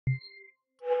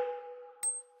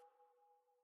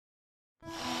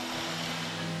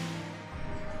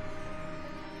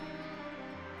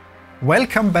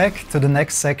Welcome back to the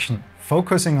next section,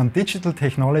 focusing on digital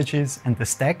technologies and the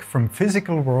stack from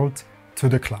physical world to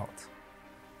the cloud.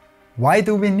 Why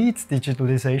do we need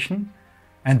digitalization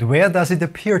and where does it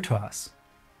appear to us?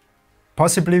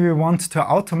 Possibly we want to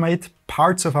automate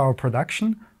parts of our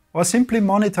production or simply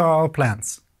monitor our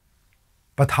plants.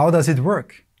 But how does it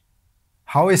work?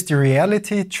 How is the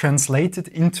reality translated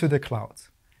into the cloud?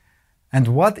 And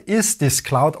what is this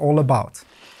cloud all about?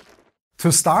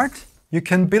 To start, you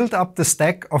can build up the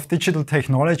stack of digital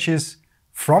technologies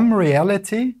from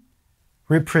reality,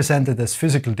 represented as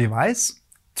physical device,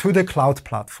 to the cloud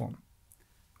platform.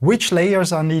 Which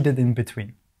layers are needed in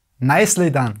between? Nicely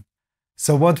done!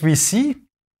 So what we see,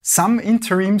 some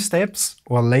interim steps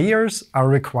or layers are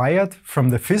required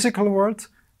from the physical world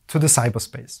to the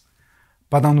cyberspace.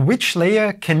 But on which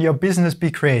layer can your business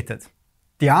be created?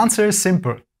 The answer is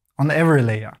simple, on every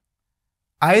layer.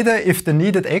 Either if the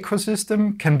needed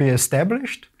ecosystem can be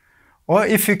established, or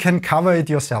if you can cover it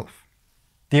yourself.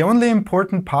 The only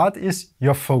important part is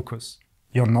your focus,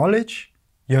 your knowledge,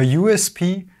 your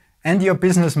USP, and your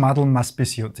business model must be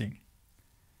suiting.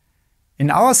 In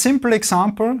our simple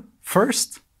example,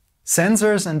 first,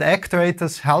 sensors and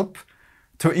actuators help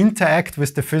to interact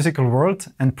with the physical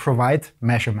world and provide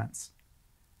measurements.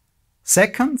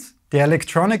 Second, the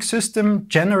electronic system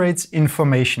generates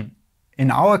information, in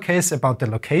our case about the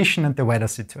location and the weather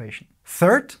situation.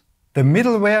 Third, the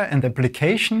middleware and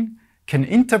application can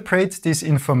interpret this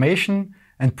information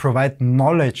and provide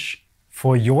knowledge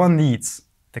for your needs,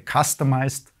 the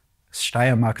customized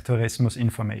Steiermark Tourismus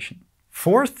information.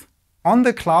 Fourth, on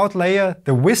the cloud layer,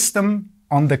 the wisdom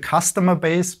on the customer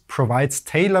base provides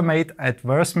tailor-made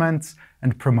advertisements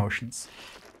and promotions.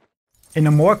 In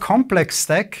a more complex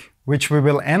stack, which we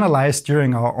will analyze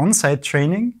during our on-site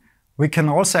training, we can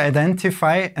also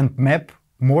identify and map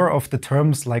more of the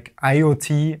terms like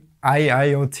IoT,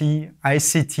 IIoT,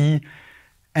 ICT,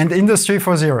 and Industry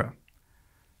 4.0.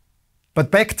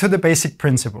 But back to the basic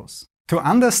principles. To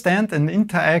understand and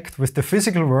interact with the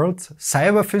physical world,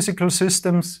 cyber-physical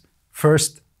systems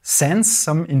first sense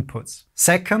some inputs.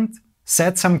 Second,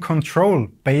 set some control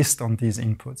based on these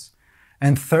inputs.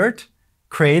 And third,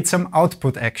 create some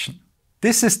output action.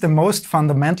 This is the most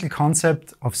fundamental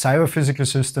concept of cyber-physical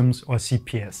systems, or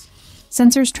CPS.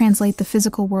 Sensors translate the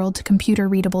physical world to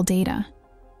computer-readable data.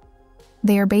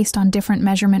 They are based on different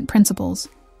measurement principles,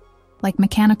 like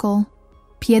mechanical,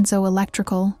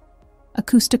 piezoelectrical,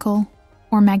 acoustical,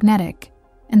 or magnetic,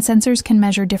 and sensors can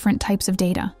measure different types of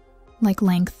data, like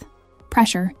length,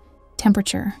 pressure,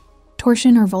 temperature,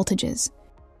 torsion, or voltages.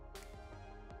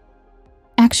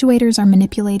 Actuators are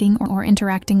manipulating or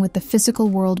interacting with the physical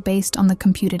world based on the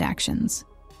computed actions.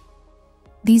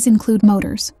 These include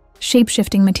motors,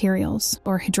 shape-shifting materials,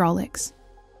 or hydraulics.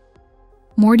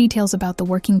 More details about the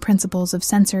working principles of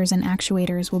sensors and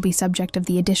actuators will be subject of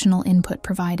the additional input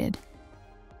provided.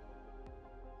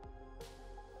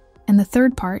 And the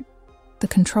third part, the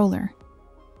controller,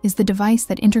 is the device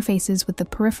that interfaces with the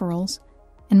peripherals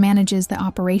and manages the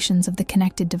operations of the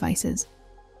connected devices.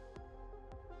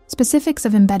 Specifics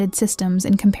of embedded systems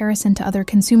in comparison to other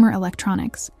consumer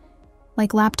electronics,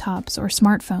 like laptops or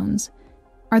smartphones,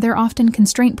 are their often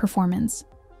constraint performance,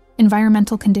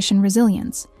 environmental condition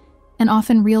resilience, and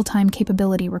often real-time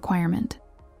capability requirement.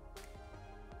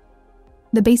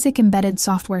 The basic embedded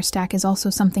software stack is also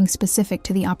something specific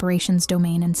to the operations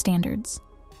domain and standards.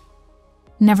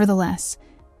 Nevertheless,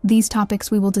 these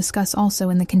topics we will discuss also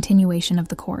in the continuation of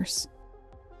the course.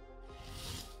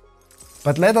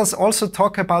 But let us also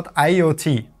talk about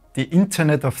IoT, the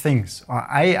Internet of Things, or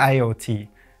IIoT,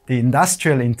 the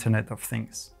Industrial Internet of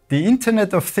Things. The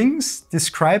Internet of Things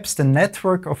describes the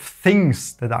network of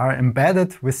things that are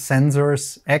embedded with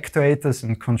sensors, actuators,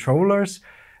 and controllers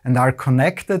and are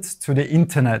connected to the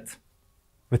Internet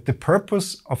with the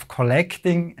purpose of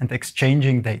collecting and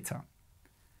exchanging data.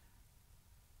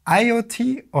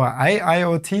 IoT or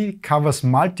IIoT covers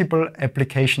multiple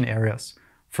application areas,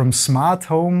 from smart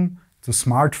home to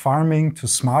smart farming, to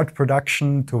smart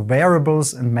production, to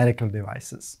wearables and medical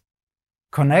devices.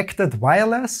 Connected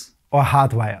wireless or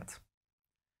hardwired.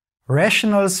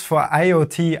 Rationales for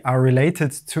IoT are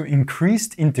related to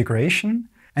increased integration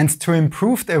and to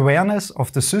improved awareness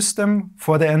of the system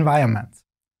for the environment,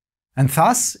 and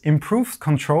thus improved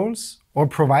controls or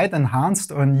provide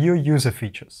enhanced or new user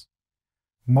features.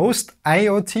 Most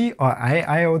IoT or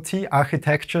IIoT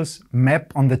architectures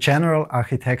map on the general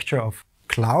architecture of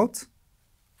cloud,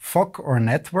 fog or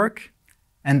network,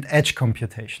 and edge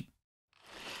computation.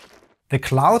 The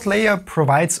cloud layer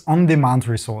provides on-demand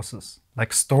resources,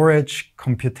 like storage,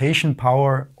 computation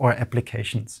power, or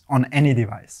applications on any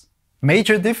device.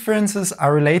 Major differences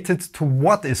are related to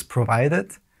what is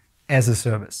provided as a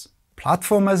service,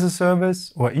 platform as a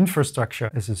service or infrastructure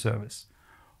as a service,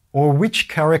 or which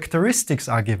characteristics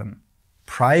are given,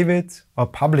 private or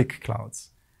public clouds,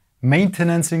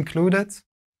 maintenance included,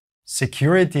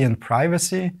 security and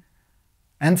privacy,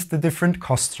 and the different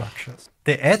cost structures.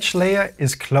 The edge layer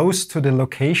is close to the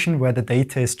location where the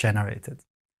data is generated.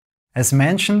 As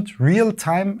mentioned,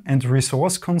 real-time and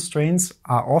resource constraints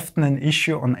are often an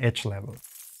issue on edge level.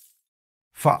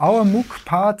 For our MOOC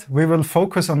part, we will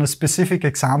focus on a specific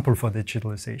example for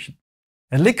digitalization.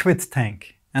 A liquid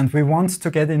tank, and we want to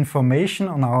get information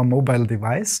on our mobile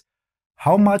device,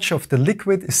 how much of the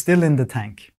liquid is still in the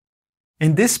tank.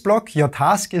 In this block, your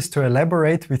task is to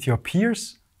elaborate with your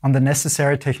peers on the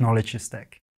necessary technology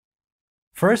stack.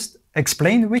 First,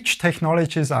 explain which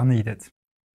technologies are needed.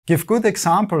 Give good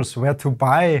examples where to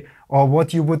buy or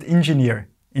what you would engineer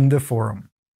in the forum.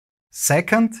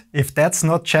 Second, if that's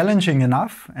not challenging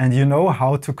enough and you know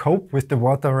how to cope with the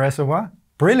water reservoir,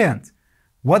 brilliant!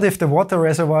 What if the water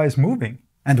reservoir is moving?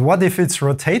 And what if it's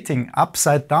rotating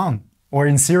upside down or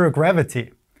in zero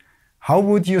gravity? How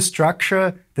would you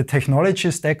structure the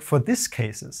technology stack for these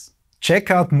cases?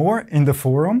 Check out more in the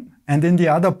forum and in the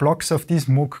other blocks of this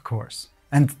MOOC course.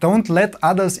 And don't let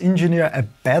others engineer a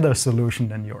better solution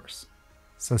than yours.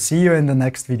 So see you in the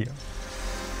next video.